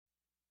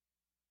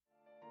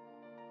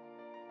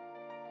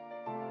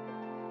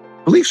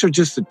Beliefs are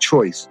just a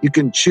choice. You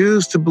can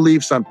choose to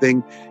believe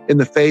something in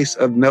the face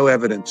of no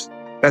evidence.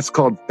 That's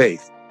called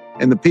faith.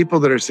 And the people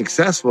that are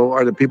successful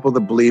are the people that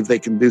believe they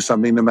can do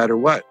something no matter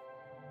what.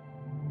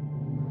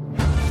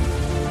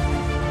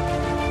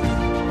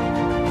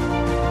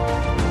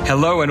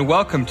 Hello and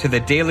welcome to the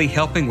Daily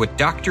Helping with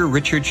Dr.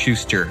 Richard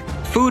Schuster.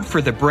 Food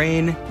for the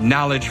brain,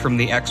 knowledge from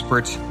the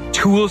experts,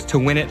 tools to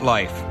win at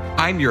life.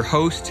 I'm your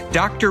host,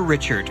 Dr.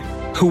 Richard.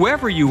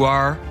 Whoever you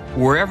are,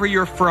 wherever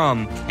you're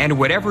from, and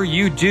whatever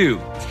you do,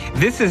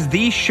 this is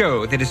the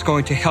show that is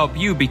going to help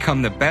you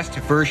become the best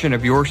version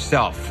of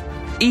yourself.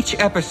 Each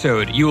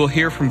episode, you will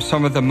hear from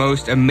some of the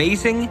most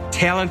amazing,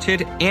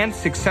 talented, and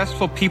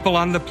successful people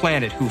on the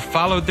planet who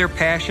followed their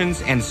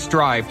passions and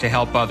strive to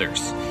help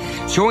others.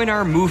 Join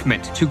our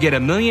movement to get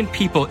 1 million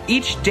people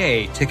each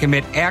day to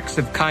commit acts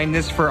of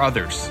kindness for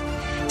others.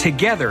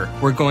 Together,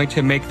 we're going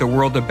to make the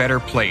world a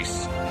better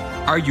place.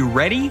 Are you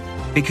ready?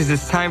 Because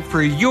it's time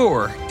for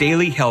your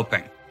Daily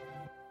Helping.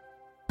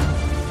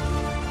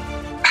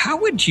 How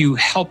would you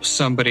help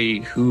somebody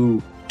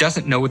who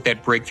doesn't know what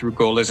that breakthrough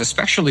goal is,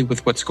 especially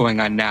with what's going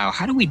on now?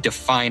 How do we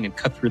define and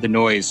cut through the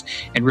noise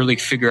and really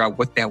figure out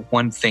what that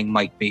one thing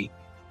might be?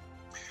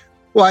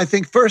 Well, I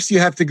think first you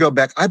have to go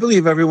back. I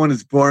believe everyone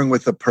is born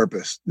with a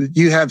purpose.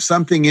 You have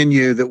something in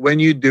you that when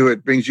you do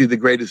it brings you the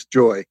greatest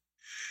joy.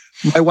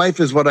 My wife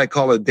is what I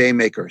call a day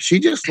maker. She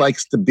just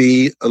likes to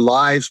be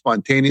alive,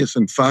 spontaneous,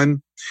 and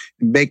fun,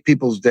 and make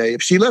people's day.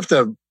 If she left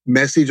a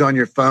message on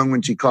your phone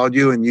when she called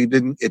you and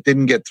it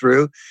didn't get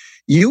through,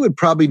 you would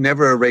probably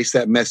never erase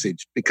that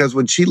message, because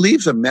when she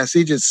leaves a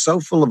message, it's so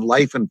full of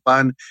life and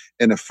fun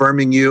and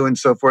affirming you and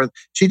so forth.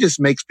 She just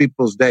makes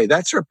people's day.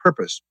 That's her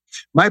purpose.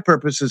 My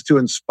purpose is to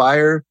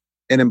inspire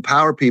and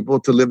empower people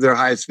to live their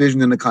highest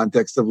vision in the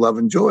context of love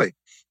and joy.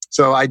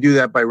 So I do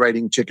that by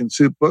writing chicken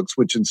soup books,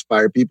 which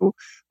inspire people.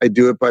 I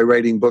do it by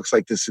writing books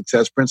like The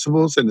Success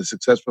Principles and the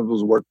Success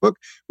Principles Workbook,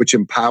 which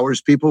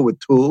empowers people with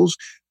tools,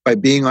 by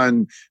being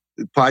on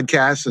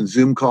podcasts and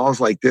Zoom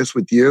calls like this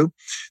with you.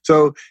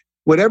 So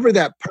whatever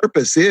that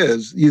purpose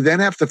is, you then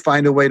have to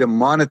find a way to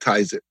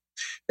monetize it.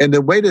 And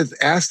the way to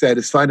ask that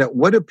is find out,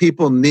 what do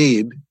people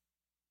need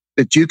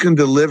that you can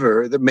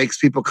deliver that makes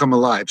people come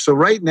alive? So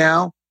right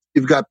now,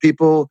 you've got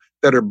people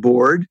that are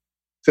bored.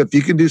 So if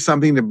you can do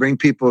something to bring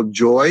people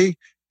joy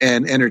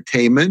and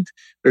entertainment,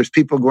 there's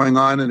people going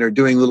on and they're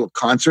doing little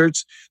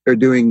concerts. They're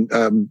doing,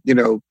 a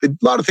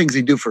lot of things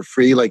they do for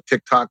free, like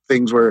TikTok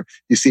things where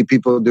you see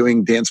people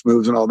doing dance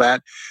moves and all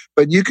that.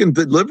 But you can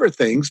deliver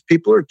things.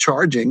 People are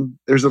charging.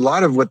 There's a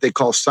lot of what they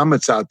call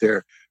summits out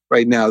there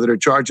right now that are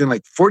charging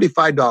like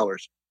 $45.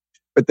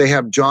 But they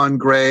have John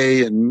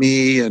Gray and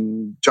me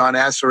and John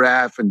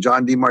Assaraf and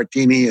John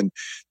DeMartini and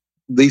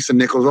Lisa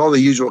Nichols, all the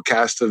usual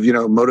cast of,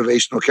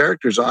 motivational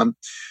characters on.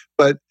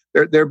 But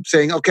they're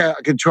saying, okay,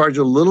 I can charge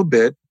a little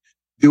bit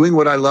doing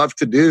what I love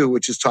to do,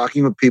 which is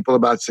talking with people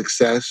about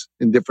success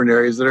in different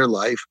areas of their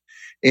life.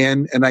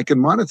 And I can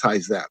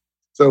monetize that.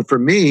 So for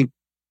me,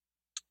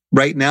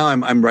 right now,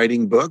 I'm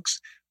writing books.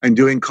 I'm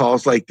doing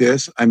calls like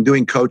this. I'm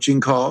doing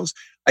coaching calls.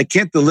 I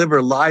can't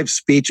deliver live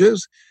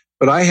speeches,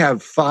 but I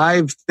have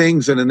 5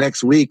 things in the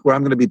next week where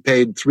I'm going to be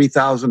paid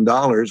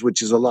 $3,000,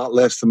 which is a lot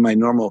less than my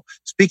normal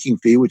speaking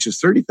fee, which is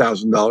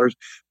 $30,000.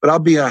 But I'll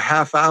be a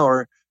half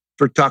hour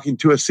for talking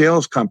to a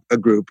sales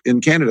group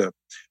in Canada.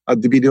 I'll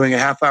be doing a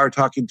half hour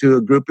talking to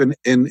a group in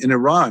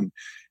Iran.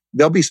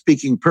 They'll be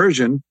speaking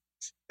Persian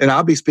and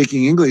I'll be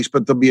speaking English,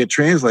 but there'll be a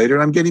translator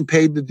and I'm getting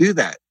paid to do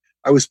that.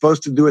 I was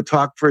supposed to do a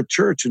talk for a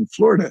church in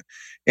Florida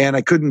and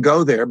I couldn't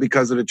go there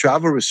because of the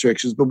travel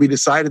restrictions, but we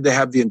decided to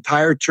have the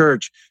entire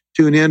church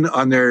tune in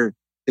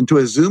into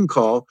a Zoom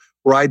call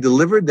where I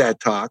delivered that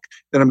talk.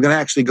 Then I'm going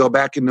to actually go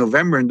back in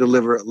November and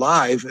deliver it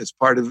live as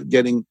part of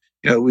getting,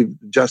 we've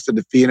adjusted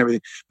the fee and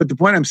everything. But the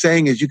point I'm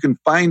saying is you can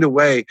find a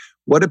way.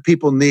 What do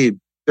people need?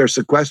 They're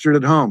sequestered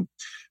at home.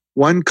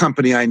 One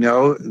company I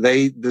know,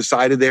 they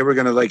decided they were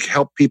going to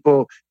help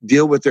people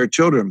deal with their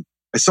children.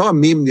 I saw a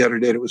meme the other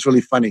day that was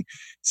really funny. It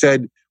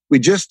said, we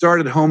just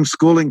started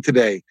homeschooling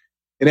today.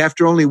 And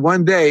after only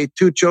one day,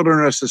 2 children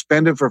are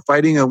suspended for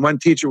fighting and 1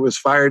 teacher was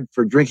fired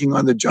for drinking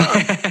on the job.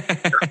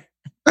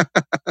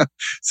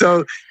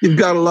 So you've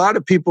got a lot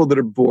of people that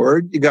are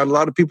bored. You've got a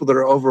lot of people that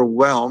are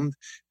overwhelmed.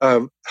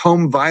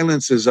 Home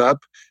violence is up.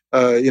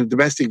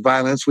 Domestic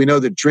violence. We know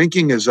that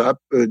drinking is up.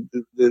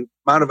 The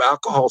amount of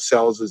alcohol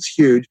sales is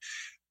huge.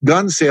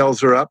 Gun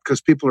sales are up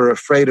because people are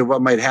afraid of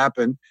what might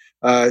happen.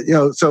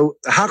 So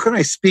how can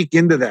I speak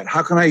into that?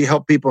 How can I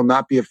help people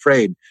not be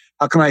afraid?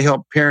 How can I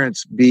help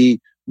parents be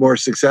more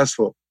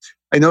successful?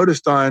 I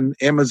noticed on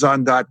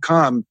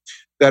Amazon.com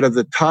that of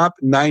the top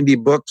 90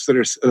 books that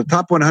are the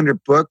top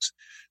 100 books,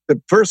 the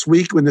first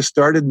week when this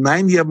started,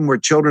 90 of them were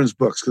children's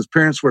books because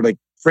parents were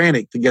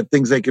frantic to get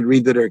things they could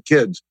read to their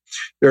kids.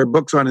 There are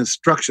books on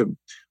instruction.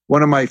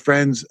 One of my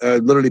friends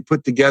literally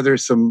put together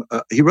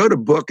he wrote a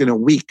book in a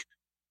week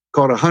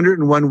called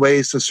 101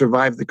 Ways to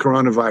Survive the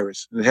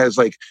Coronavirus. And it has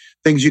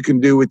things you can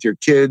do with your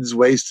kids,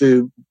 ways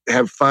to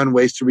have fun,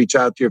 ways to reach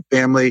out to your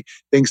family,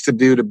 things to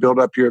do to build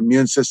up your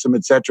immune system,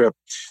 etc.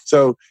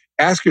 So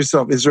ask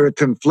yourself, is there a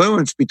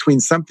confluence between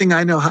something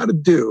I know how to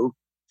do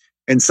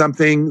and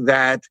something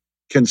that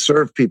can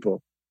serve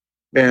people?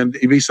 And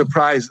you'd be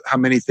surprised how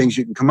many things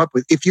you can come up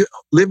with. If you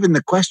live in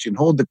the question,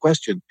 hold the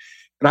question.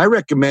 And I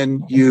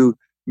recommend you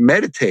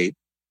meditate.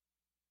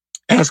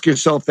 Ask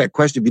yourself that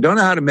question. If you don't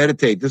know how to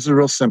meditate, this is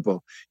real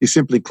simple. You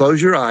simply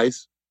close your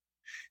eyes,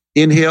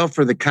 inhale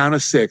for the count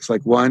of 6,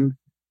 like 1,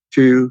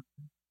 2,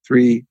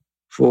 3,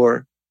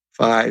 4,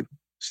 5,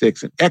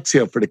 6, and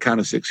exhale for the count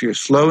of 6. You're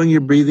slowing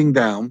your breathing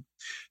down.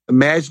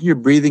 Imagine you're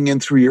breathing in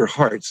through your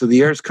heart. So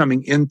the air is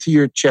coming into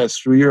your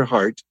chest through your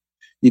heart.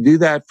 You do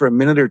that for a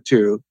minute or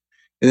two.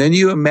 And then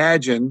you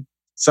imagine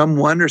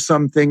someone or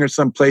something or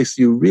some place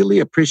you really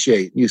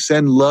appreciate. You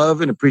send love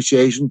and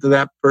appreciation to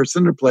that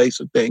person or place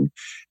or thing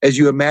as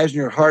you imagine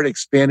your heart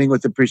expanding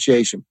with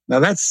appreciation. Now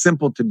that's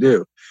simple to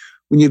do.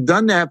 When you've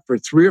done that for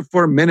 3 or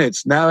 4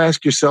 minutes, now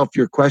ask yourself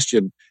your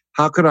question.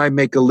 How could I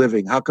make a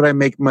living? How could I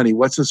make money?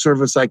 What's a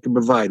service I can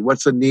provide?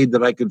 What's a need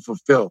that I can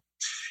fulfill?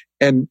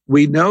 And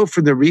we know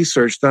from the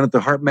research done at the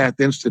HeartMath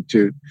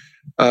Institute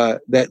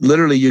that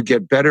literally you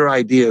get better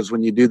ideas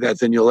when you do that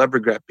than you'll ever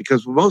get,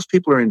 because most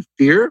people are in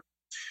fear.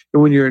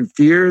 And when you're in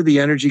fear, the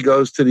energy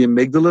goes to the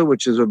amygdala,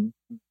 which is a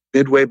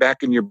midway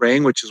back in your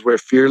brain, which is where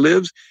fear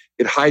lives.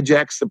 It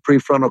hijacks the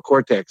prefrontal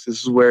cortex.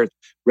 This is where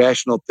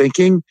rational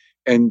thinking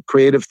and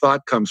creative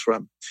thought comes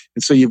from.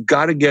 And so you've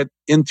got to get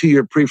into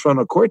your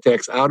prefrontal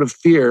cortex out of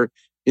fear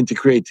into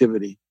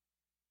creativity.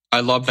 I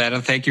love that.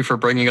 And thank you for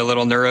bringing a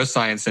little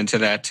neuroscience into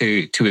that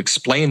to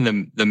explain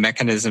the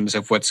mechanisms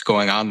of what's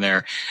going on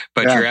there.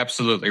 But You're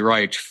absolutely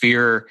right.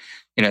 Fear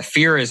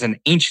is an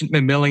ancient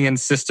mammalian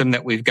system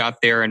that we've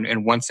got there.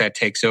 And once that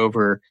takes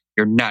over,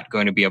 you're not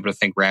going to be able to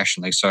think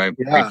rationally. So I'm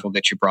grateful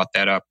that you brought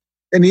that up.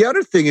 And the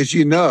other thing is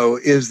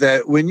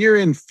that when you're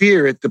in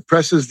fear, it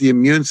depresses the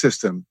immune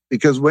system.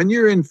 Because when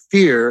you're in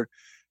fear,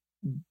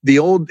 the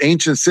old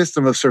ancient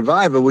system of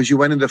survival was you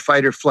went into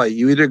fight or flight.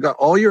 You either got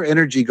all your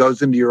energy goes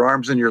into your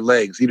arms and your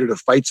legs, either to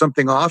fight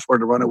something off or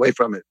to run away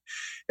from it.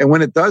 And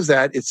when it does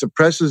that, it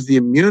suppresses the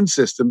immune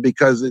system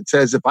because it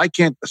says, if I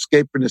can't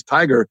escape from this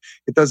tiger,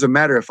 it doesn't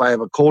matter if I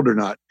have a cold or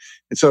not.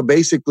 And so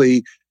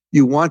basically,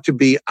 you want to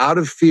be out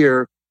of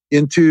fear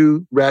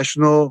into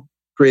rational,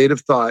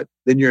 creative thought.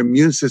 Then your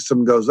immune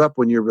system goes up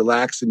when you're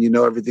relaxed and you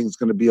know everything's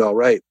going to be all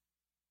right.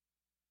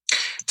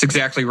 That's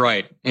exactly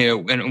right.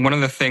 And one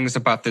of the things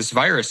about this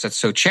virus that's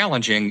so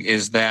challenging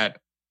is that,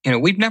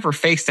 we've never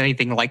faced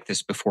anything like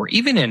this before.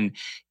 Even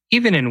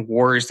in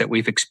wars that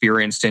we've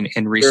experienced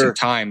in recent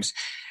times,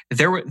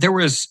 there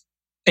was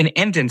an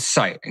end in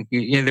sight.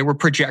 There were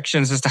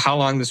projections as to how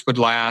long this would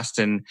last,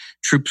 and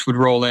troops would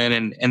roll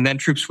in and then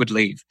troops would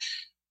leave.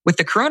 With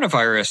the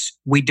coronavirus,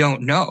 we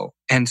don't know.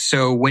 And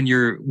so when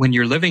you're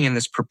living in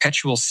this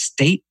perpetual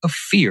state of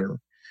fear,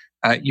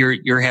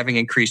 you're having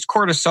increased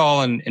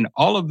cortisol and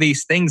all of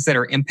these things that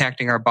are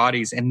impacting our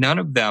bodies, and none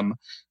of them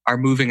are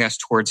moving us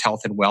towards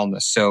health and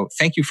wellness. So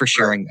thank you for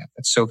sharing that.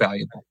 That's so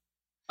valuable.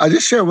 I'll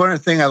just share one other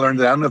thing I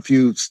learned. I don't know if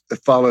you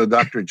follow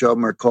Dr. Joe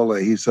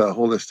Mercola. He's a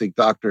holistic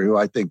doctor who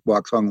I think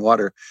walks on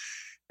water.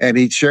 And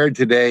he shared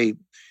today,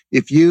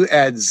 if you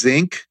add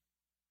zinc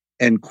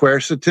and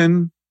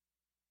quercetin,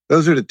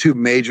 those are the two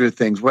major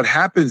things. What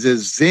happens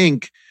is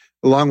zinc,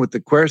 along with the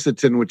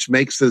quercetin, which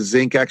makes the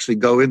zinc actually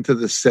go into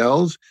the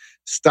cells,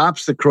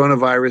 stops the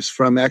coronavirus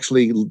from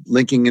actually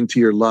linking into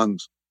your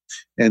lungs.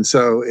 And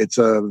so it's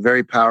a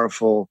very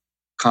powerful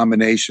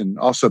combination.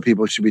 Also,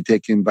 people should be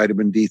taking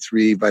vitamin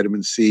D3,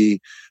 vitamin C.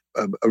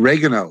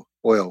 Oregano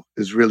oil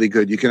is really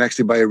good. You can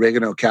actually buy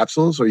oregano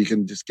capsules, or you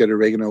can just get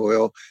oregano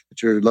oil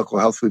at your local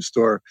health food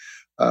store.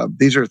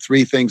 These are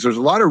 3 things. There's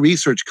a lot of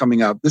research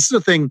coming up. This is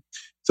a thing.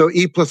 So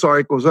E plus R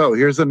equals O.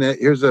 Here's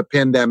a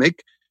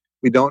pandemic.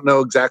 We don't know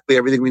exactly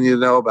everything we need to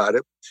know about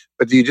it.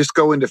 But you just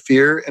go into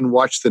fear and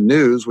watch the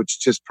news, which is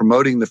just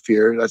promoting the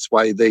fear. That's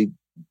why they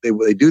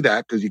do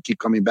that, because you keep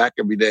coming back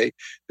every day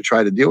to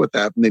try to deal with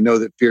that. And they know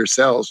that fear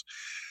sells.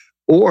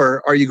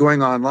 Or are you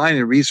going online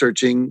and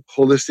researching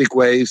holistic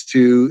ways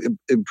to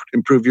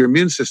improve your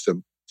immune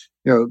system?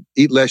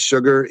 Eat less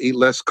sugar, eat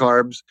less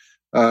carbs,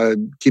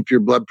 keep your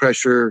blood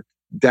pressure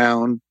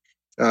down,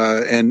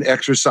 and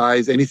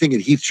exercise. Anything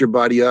that heats your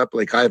body up,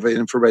 like I have an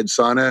infrared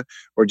sauna,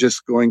 or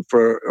just going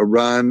for a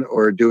run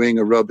or doing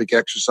aerobic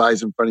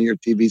exercise in front of your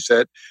TV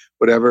set,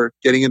 whatever,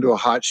 getting into a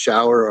hot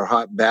shower or a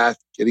hot bath,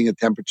 getting a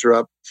temperature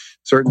up,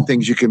 certain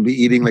things you can be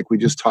eating, like we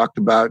just talked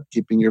about,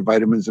 keeping your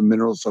vitamins and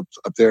minerals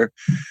up there.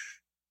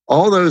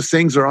 All those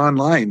things are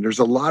online. There's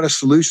a lot of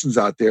solutions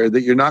out there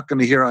that you're not going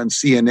to hear on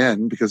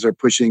CNN because they're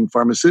pushing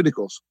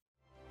pharmaceuticals.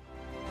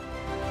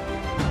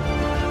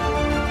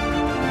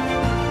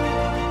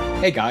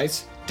 Hey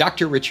guys,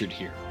 Dr. Richard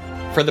here.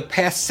 For the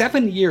past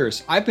 7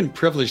 years, I've been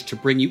privileged to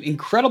bring you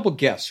incredible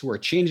guests who are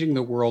changing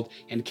the world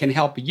and can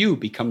help you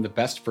become the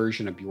best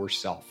version of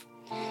yourself.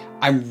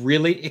 I'm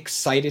really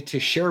excited to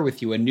share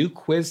with you a new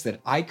quiz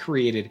that I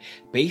created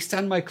based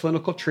on my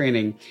clinical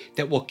training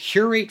that will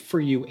curate for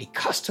you a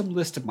custom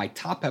list of my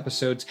top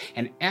episodes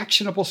and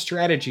actionable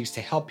strategies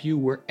to help you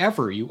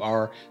wherever you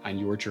are on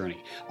your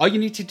journey. All you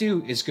need to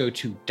do is go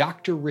to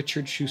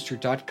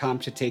drrichardschuster.com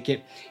to take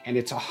it, and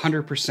it's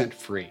 100%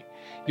 free.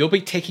 You'll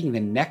be taking the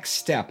next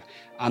step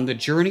on the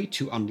journey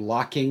to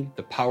unlocking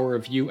the power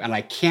of you, and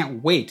I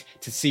can't wait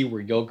to see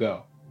where you'll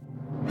go.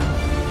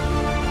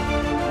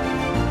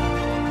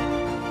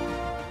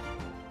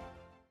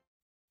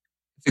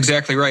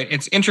 Exactly right.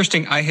 It's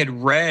interesting. I had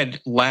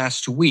read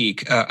last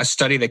week a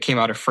study that came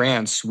out of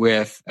France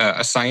with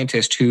a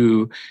scientist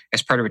who,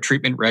 as part of a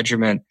treatment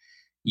regimen,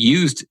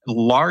 used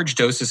large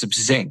doses of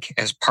zinc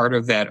as part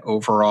of that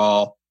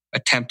overall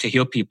attempt to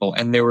heal people,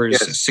 and there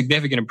was a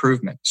significant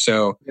improvement.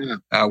 So,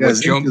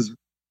 what Joe,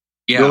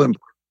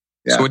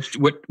 So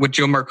what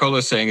Joe Marcola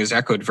is saying is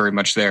echoed very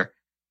much there.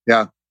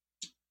 Yeah.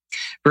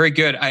 Very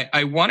good.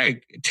 I want to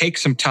take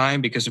some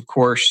time because, of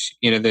course,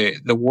 the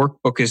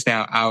workbook is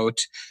now out.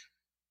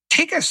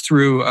 Take us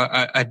through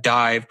a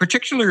dive,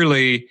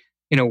 particularly,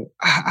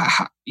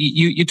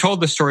 you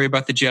told the story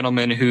about the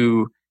gentleman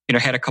who,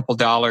 had a couple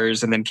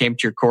dollars and then came to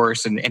your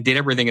course and did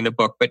everything in the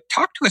book. But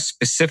talk to us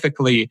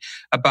specifically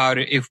about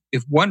if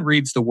one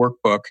reads the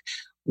workbook,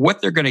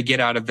 what they're going to get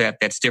out of that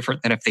that's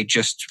different than if they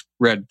just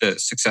read the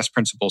success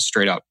principles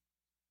straight up.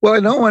 Well, I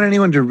don't want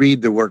anyone to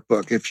read the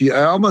workbook.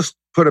 I almost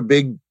put a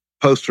big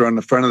poster on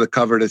the front of the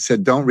cover that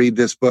said, "Don't read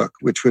this book,"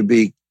 which would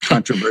be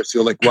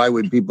controversial. Like, why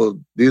would people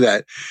do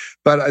that?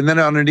 And then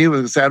underneath it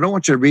would say, "I don't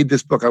want you to read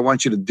this book. I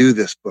want you to do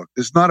this book."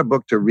 This is not a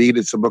book to read.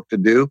 It's a book to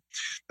do.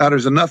 Now,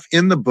 there's enough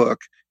in the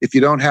book. If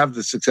you don't have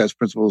the Success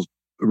Principles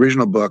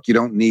original book, you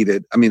don't need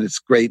it. I mean, it's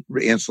great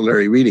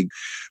ancillary reading,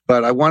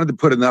 but I wanted to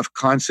put enough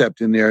concept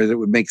in there that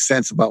would make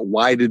sense about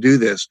why to do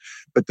this.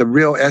 But the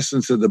real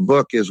essence of the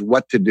book is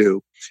what to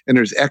do. And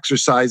there's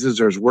exercises,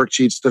 there's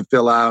worksheets to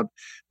fill out.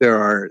 There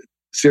are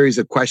series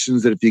of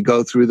questions that if you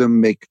go through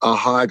them, make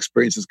aha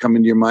experiences come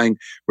into your mind,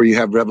 where you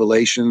have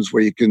revelations,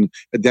 where you can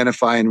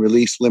identify and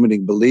release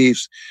limiting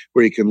beliefs,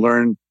 where you can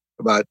learn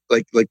about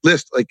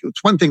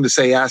it's one thing to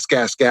say, ask,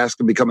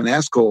 and become an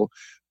asshole,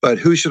 but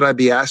who should I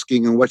be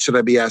asking and what should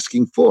I be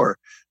asking for?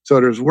 So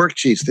there's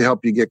worksheets to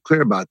help you get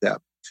clear about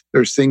that.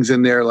 There's things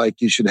in there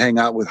like you should hang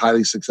out with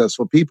highly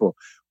successful people.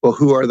 Well,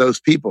 who are those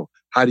people?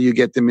 How do you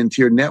get them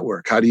into your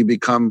network? How do you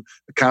become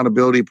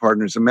accountability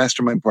partners and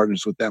mastermind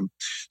partners with them?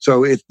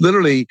 So it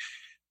literally,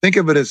 think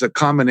of it as a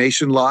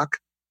combination lock.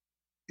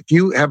 If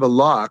you have a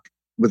lock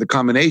with a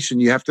combination,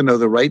 you have to know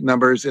the right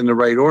numbers in the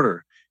right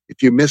order.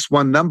 If you miss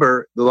one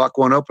number, the lock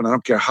won't open. I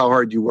don't care how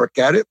hard you work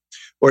at it.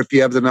 Or if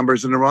you have the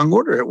numbers in the wrong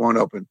order, it won't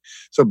open.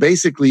 So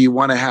basically, you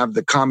want to have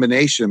the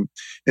combination.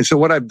 And so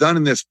what I've done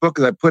in this book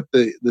is I put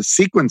the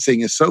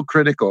sequencing is so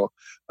critical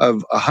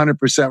of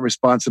 100%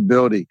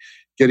 responsibility,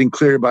 getting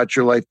clear about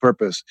your life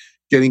purpose,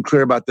 getting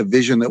clear about the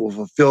vision that will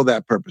fulfill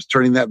that purpose,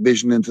 turning that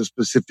vision into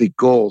specific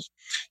goals,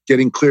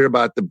 getting clear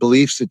about the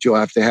beliefs that you'll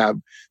have to have.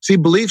 See,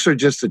 beliefs are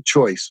just a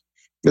choice.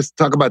 Let's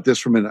talk about this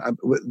for a minute.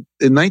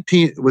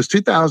 It was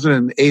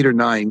 2008 or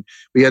 9.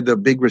 We had the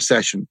big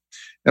recession.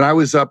 And I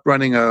was up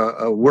running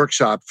a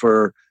workshop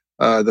for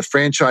the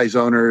franchise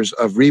owners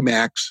of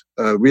RE/MAX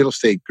real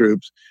estate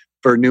groups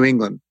for New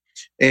England.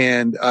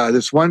 And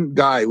this one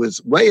guy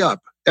was way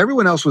up.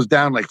 Everyone else was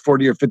down like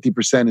 40 or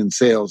 50% in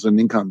sales and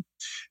income.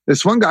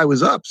 This one guy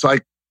was up. So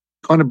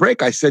on a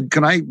break, I said,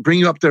 "Can I bring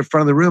you up to the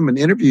front of the room and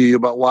interview you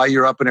about why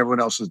you're up and everyone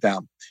else is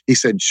down?" He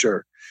said,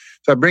 "Sure."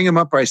 So I bring him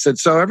up. I said,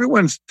 "So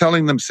everyone's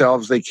telling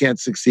themselves they can't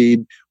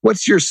succeed.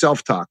 What's your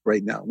self-talk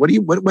right now?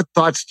 What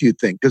thoughts do you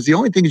think? Because the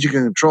only things you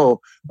can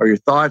control are your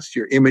thoughts,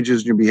 your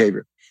images, and your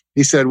behavior."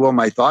 He said, "Well,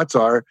 my thoughts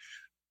are,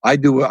 I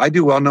do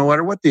well no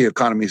matter what the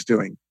economy is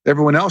doing.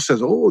 Everyone else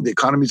says, oh, the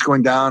economy's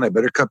going down. I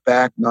better cut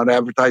back, not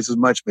advertise as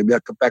much. Maybe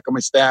I'll cut back on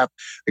my staff.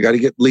 I got to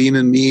get lean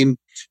and mean."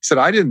 He said,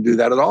 "I didn't do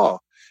that at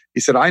all."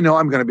 He said, "I know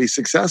I'm going to be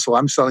successful.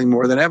 I'm selling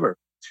more than ever."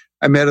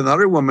 I met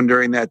another woman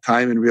during that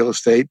time in real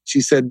estate.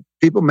 She said,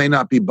 "People may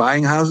not be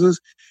buying houses,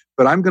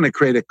 but I'm going to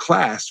create a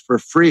class for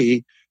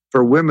free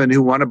for women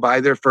who want to buy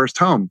their first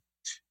home."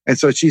 And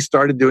so she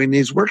started doing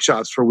these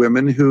workshops for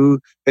women who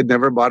had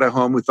never bought a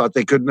home, who thought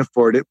they couldn't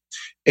afford it.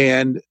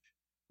 And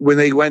when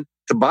they went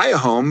to buy a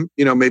home,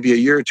 maybe a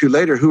year or two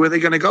later, who are they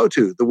going to go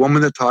to? The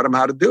woman that taught them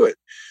how to do it.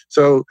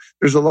 So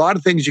there's a lot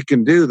of things you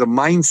can do. The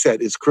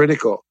mindset is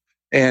critical.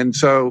 And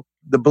so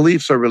the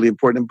beliefs are really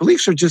important. And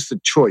beliefs are just a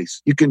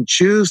choice. You can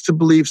choose to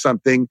believe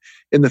something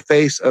in the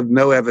face of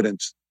no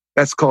evidence.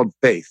 That's called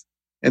faith.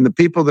 And the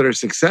people that are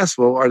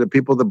successful are the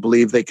people that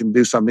believe they can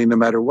do something no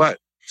matter what.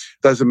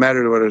 Doesn't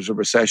matter whether there's a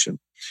recession.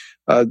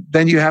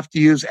 Then you have to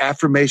use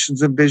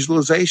affirmations and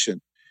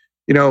visualization.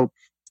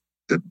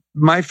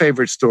 My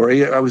favorite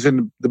story, I was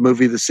in the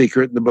movie The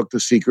Secret, in the book The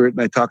Secret,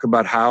 and I talk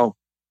about how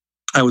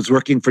I was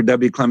working for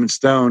W. Clement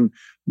Stone,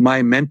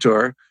 my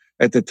mentor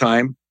at the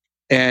time,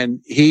 and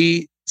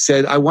he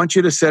said, "I want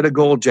you to set a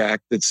goal,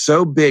 Jack, that's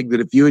so big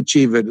that if you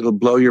achieve it, it'll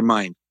blow your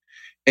mind.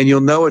 And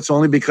you'll know it's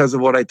only because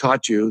of what I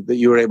taught you that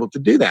you were able to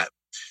do that."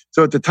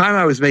 So at the time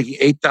I was making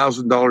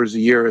 $8,000 a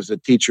year as a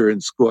teacher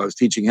in school. I was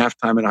teaching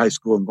half-time in high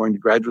school and going to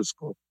graduate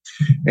school.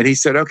 And he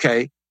said,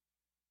 okay,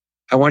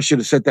 I want you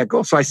to set that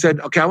goal. So I said,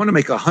 okay, I want to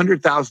make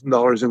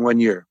 $100,000 in 1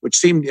 year, which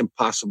seemed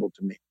impossible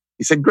to me.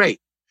 He said, great.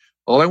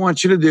 All I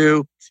want you to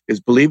do is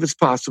believe it's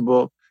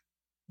possible.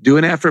 Do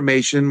an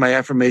affirmation. My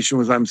affirmation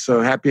was, I'm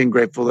so happy and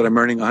grateful that I'm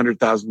earning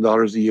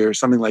 $100,000 a year,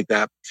 something like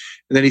that.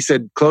 And then he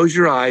said, close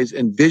your eyes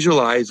and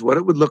visualize what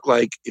it would look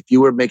like if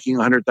you were making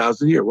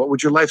 $100,000 a year. What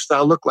would your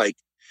lifestyle look like?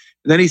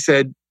 And then he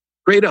said,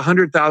 create a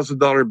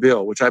 $100,000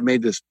 bill, which I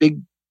made this big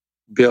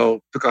bill,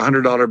 took a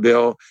 $100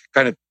 bill,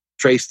 kind of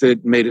traced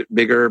it, made it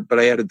bigger, but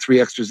I added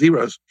 3 extra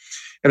zeros.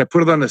 And I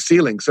put it on the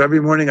ceiling. So every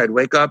morning I'd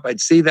wake up,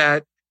 I'd see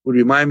that, would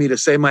remind me to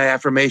say my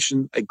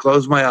affirmation. I'd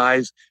close my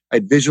eyes.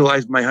 I'd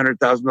visualize my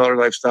 $100,000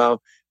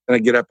 lifestyle. And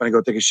I'd get up and I'd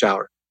go take a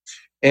shower.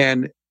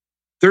 And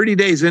 30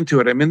 days into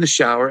it, I'm in the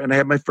shower and I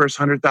had my first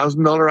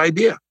 $100,000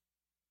 idea.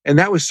 And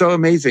that was so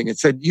amazing. It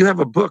said, you have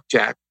a book,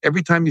 Jack.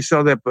 Every time you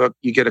sell that book,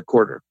 you get a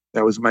quarter.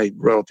 That was my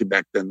royalty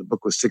back then. The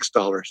book was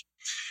 $6.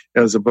 It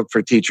was a book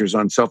for teachers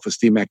on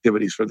self-esteem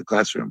activities for the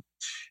classroom.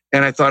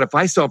 And I thought, if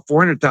I sell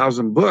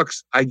 400,000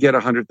 books, I get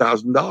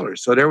 $100,000.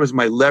 So there was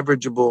my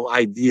leverageable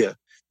idea.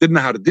 Didn't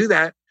know how to do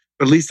that,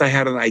 but at least I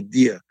had an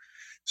idea.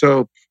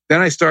 So then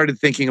I started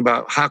thinking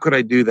about how could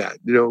I do that?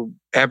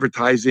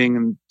 Advertising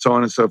and so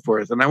on and so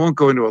forth. And I won't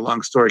go into a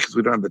long story because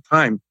we don't have the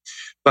time,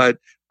 but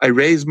I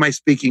raised my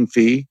speaking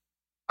fee.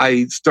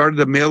 I started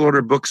a mail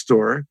order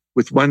bookstore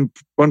with one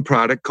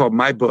product called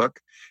My Book.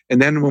 And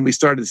then when we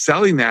started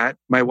selling that,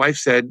 my wife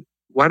said,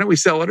 why don't we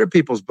sell other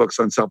people's books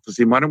on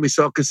self-esteem? Why don't we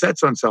sell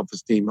cassettes on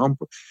self-esteem?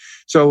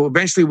 So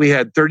eventually we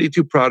had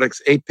 32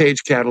 products,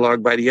 8-page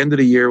catalog. By the end of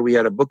the year, we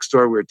had a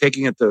bookstore. We were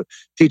taking it to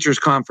teachers'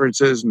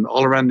 conferences and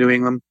all around New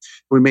England.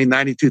 We made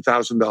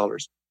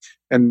 $92,000.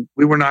 And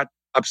we were not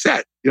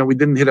upset. We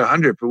didn't hit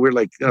 100, but we were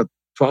like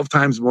 12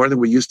 times more than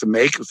we used to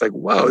make. It was like,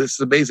 whoa, this is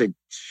amazing.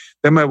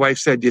 Then my wife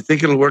said, do you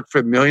think it'll work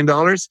for $1 million?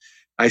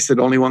 I said,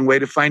 only one way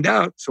to find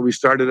out. So we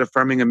started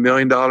affirming $1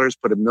 million,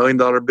 put $1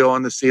 million bill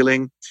on the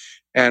ceiling.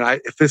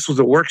 And if this was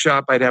a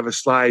workshop, I'd have a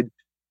slide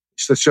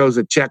that shows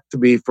a check to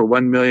me for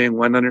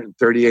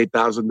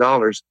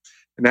 $1,138,000.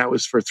 And that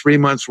was for 3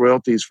 months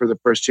royalties for the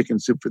first Chicken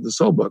Soup for the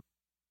Soul book.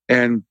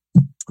 And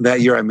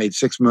that year I made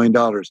 $6 million.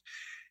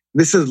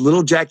 This is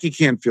little Jackie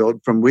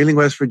Canfield from Wheeling,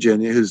 West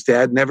Virginia, whose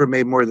dad never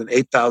made more than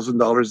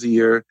 $8,000 a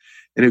year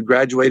and who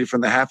graduated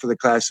from the half of the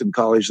class in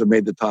college that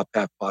made the top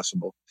half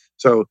possible.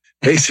 So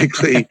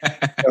basically,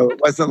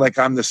 it wasn't like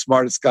I'm the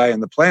smartest guy on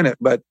the planet,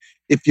 but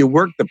if you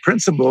work the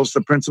principles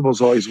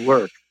always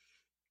work.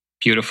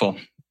 Beautiful.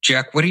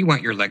 Jack, what do you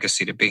want your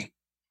legacy to be?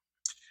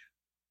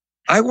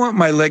 I want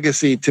my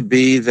legacy to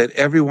be that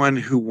everyone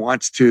who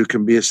wants to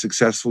can be as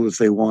successful as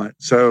they want.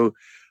 So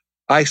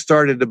I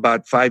started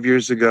about 5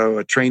 years ago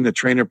a train the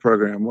trainer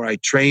program where I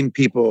train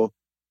people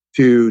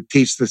to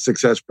teach the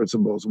success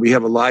principles. We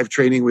have a live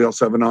training. We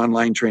also have an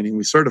online training.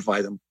 We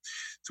certify them.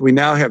 So we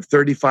now have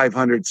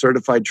 3,500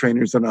 certified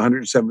trainers in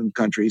 107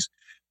 countries.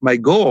 My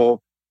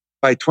goal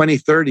by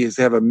 2030 is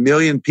to have 1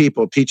 million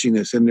people teaching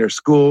this in their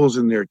schools,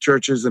 in their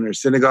churches, in their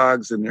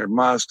synagogues, in their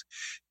mosques,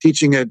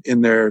 teaching it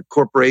in their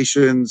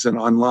corporations and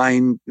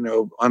online,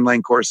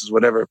 online courses,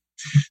 whatever.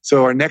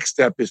 So our next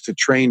step is to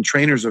train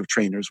trainers of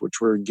trainers, which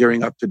we're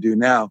gearing up to do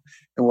now.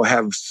 And we'll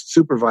have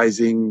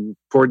supervising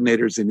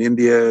coordinators in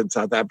India and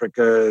South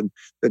Africa and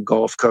the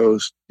Gulf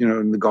Coast,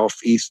 in the Gulf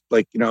East.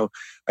 I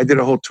did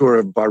a whole tour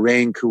of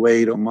Bahrain,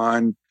 Kuwait,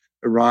 Oman,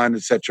 Iran,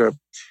 etc.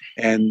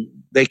 And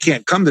they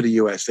can't come to the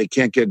U.S. They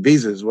can't get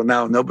visas. Well,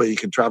 now nobody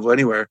can travel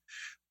anywhere.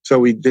 So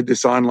we did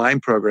this online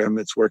program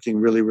that's working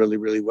really, really,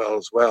 really well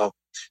as well.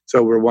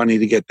 So we're wanting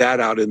to get that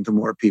out into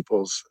more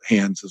people's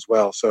hands as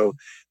well. So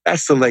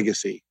that's the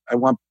legacy. I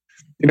want,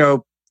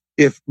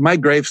 if my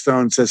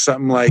gravestone says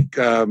something like,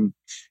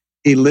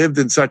 he lived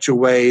in such a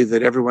way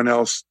that everyone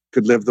else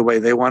could live the way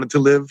they wanted to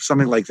live,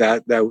 something like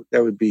that, I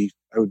would be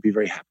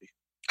very happy.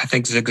 I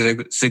think Zig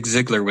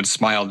Ziglar would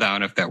smile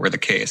down if that were the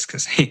case,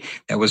 because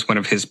that was one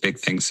of his big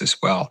things as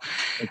well.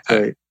 That's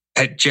right.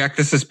 Jack,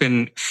 this has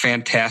been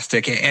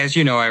fantastic. As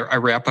you know, I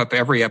wrap up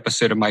every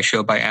episode of my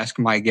show by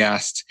asking my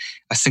guests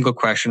a single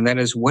question. And that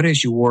is, what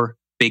is your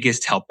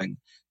biggest helping?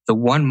 The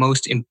one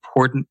most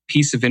important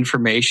piece of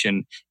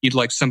information you'd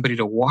like somebody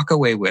to walk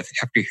away with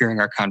after hearing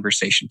our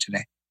conversation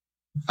today?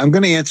 I'm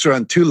going to answer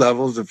on 2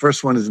 levels. The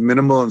first one is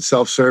minimal and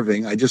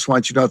self-serving. I just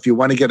want you to know, if you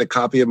want to get a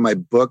copy of my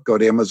book, go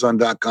to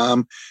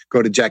Amazon.com,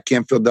 go to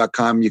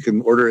jackcanfield.com. You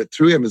can order it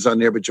through Amazon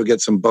there, but you'll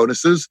get some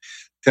bonuses.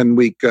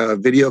 10-week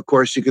video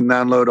course you can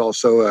download.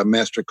 Also a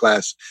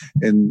masterclass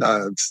in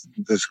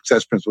the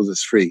Success Principles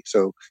is free.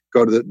 So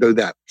go do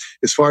that.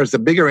 As far as the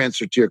bigger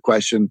answer to your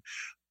question,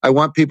 I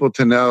want people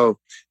to know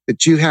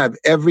that you have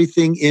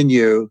everything in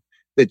you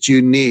that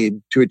you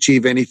need to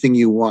achieve anything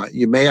you want.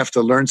 You may have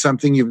to learn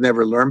something you've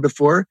never learned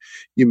before.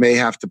 You may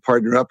have to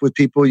partner up with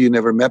people you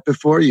never met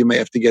before. You may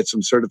have to get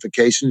some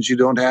certifications you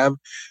don't have,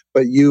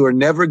 but you are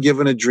never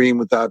given a dream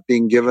without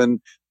being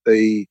given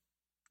the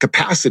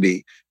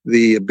capacity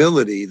the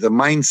ability, the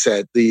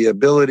mindset, the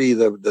ability,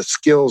 the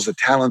skills, the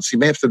talents. You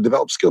may have to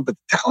develop skill, but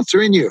the talents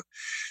are in you.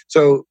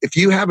 So if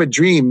you have a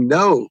dream,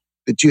 know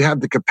that you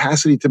have the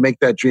capacity to make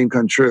that dream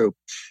come true.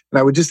 And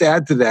I would just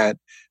add to that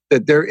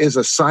there is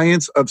a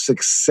science of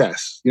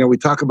success. We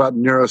talk about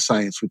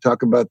neuroscience. We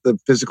talk about the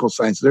physical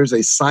science. There's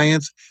a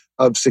science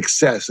of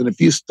success. And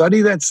if you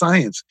study that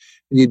science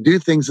and you do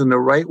things in the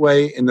right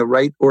way, in the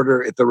right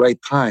order, at the right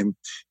time,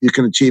 you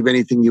can achieve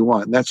anything you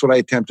want. And that's what I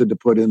attempted to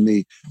put in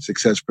the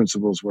Success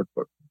Principles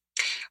workbook.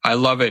 I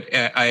love it.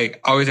 I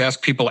always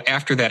ask people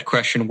after that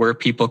question where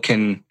people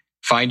can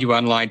find you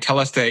online. Tell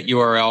us that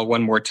URL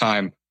one more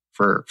time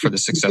for the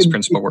Success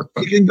Principle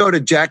workbook. You can go to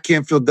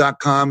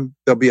jackcanfield.com.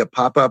 There'll be a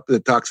pop-up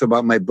that talks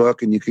about my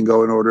book, and you can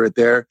go and order it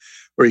there.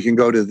 Or you can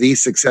go to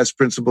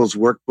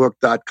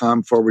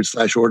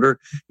thesuccessprinciplesworkbook.com/order.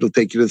 It'll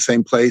take you to the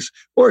same place.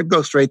 Or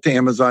go straight to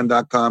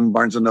Amazon.com,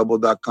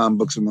 BarnesandNoble.com,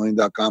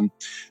 BooksAMillion.com.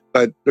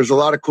 But there's a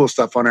lot of cool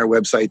stuff on our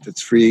website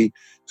that's free.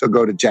 So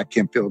go to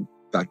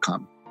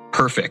jackcanfield.com.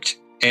 Perfect.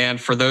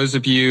 And for those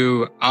of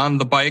you on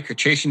the bike or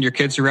chasing your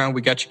kids around, we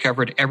got you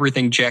covered.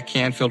 Everything Jack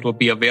Canfield will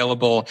be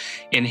available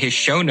in his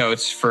show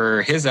notes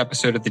for his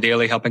episode of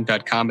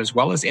thedailyhelping.com, as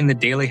well as in the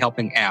Daily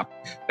Helping app,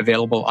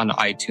 available on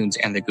iTunes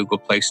and the Google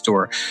Play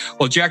Store.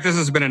 Well, Jack, this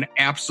has been an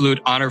absolute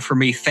honor for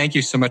me. Thank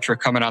you so much for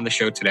coming on the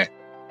show today.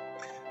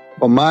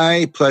 Well,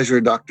 my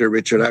pleasure, Dr.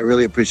 Richard. I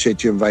really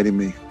appreciate you inviting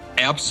me.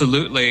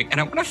 Absolutely.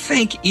 And I want to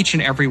thank each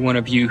and every one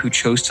of you who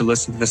chose to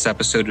listen to this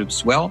episode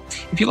as well.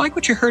 If you like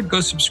what you heard, go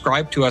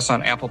subscribe to us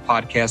on Apple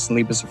Podcasts and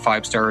leave us a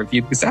 5-star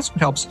review, because that's what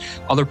helps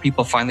other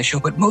people find the show.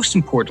 But most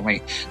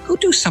importantly, go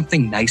do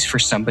something nice for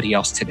somebody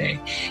else today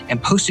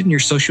and post it in your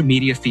social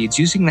media feeds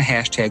using the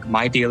hashtag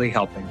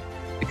MyDailyHelping,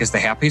 because the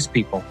happiest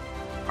people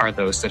are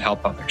those that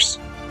help others.